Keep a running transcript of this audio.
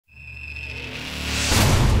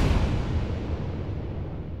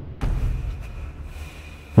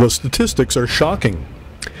The statistics are shocking.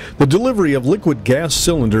 The delivery of liquid gas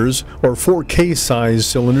cylinders, or 4K size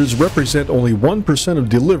cylinders, represent only 1% of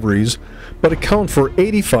deliveries, but account for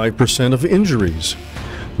 85% of injuries.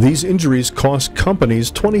 These injuries cost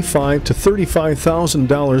companies $25,000 to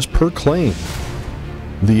 $35,000 per claim.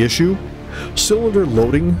 The issue? Cylinder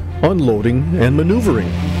loading, unloading, and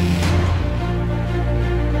maneuvering.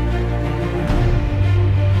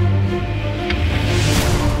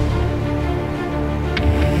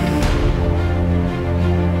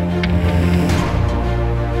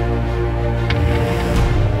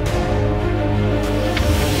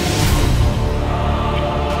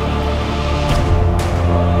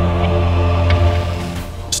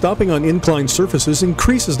 Stopping on inclined surfaces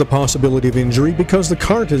increases the possibility of injury because the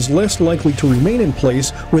cart is less likely to remain in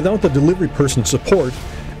place without the delivery person's support,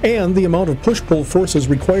 and the amount of push-pull forces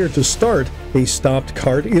required to start a stopped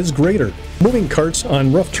cart is greater. Moving carts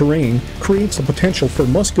on rough terrain creates the potential for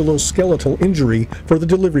musculoskeletal injury for the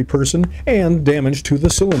delivery person and damage to the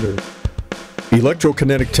cylinder.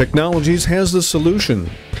 Electrokinetic Technologies has the solution.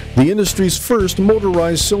 The industry's first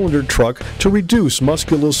motorized cylinder truck to reduce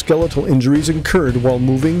musculoskeletal injuries incurred while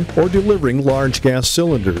moving or delivering large gas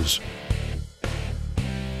cylinders.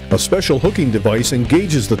 A special hooking device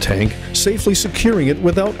engages the tank, safely securing it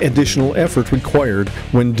without additional effort required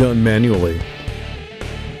when done manually.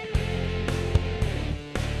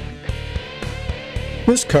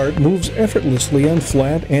 This cart moves effortlessly on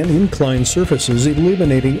flat and inclined surfaces,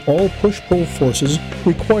 eliminating all push-pull forces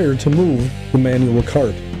required to move the manual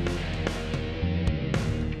cart.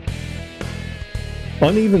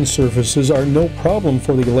 Uneven surfaces are no problem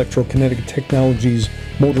for the Electrokinetic Technologies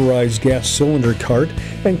motorized gas cylinder cart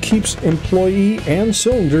and keeps employee and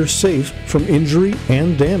cylinder safe from injury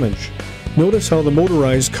and damage. Notice how the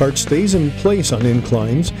motorized cart stays in place on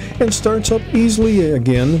inclines and starts up easily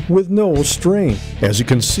again with no strain. As you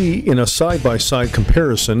can see in a side-by-side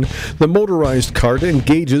comparison, the motorized cart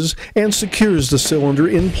engages and secures the cylinder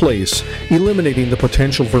in place, eliminating the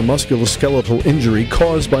potential for musculoskeletal injury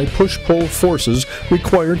caused by push-pull forces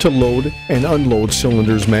required to load and unload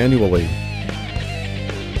cylinders manually.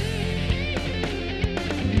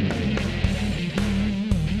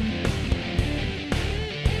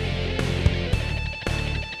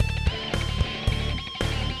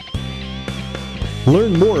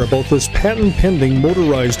 Learn more about this patent-pending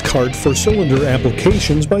motorized cart for cylinder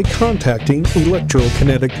applications by contacting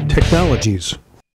Electrokinetic Technologies.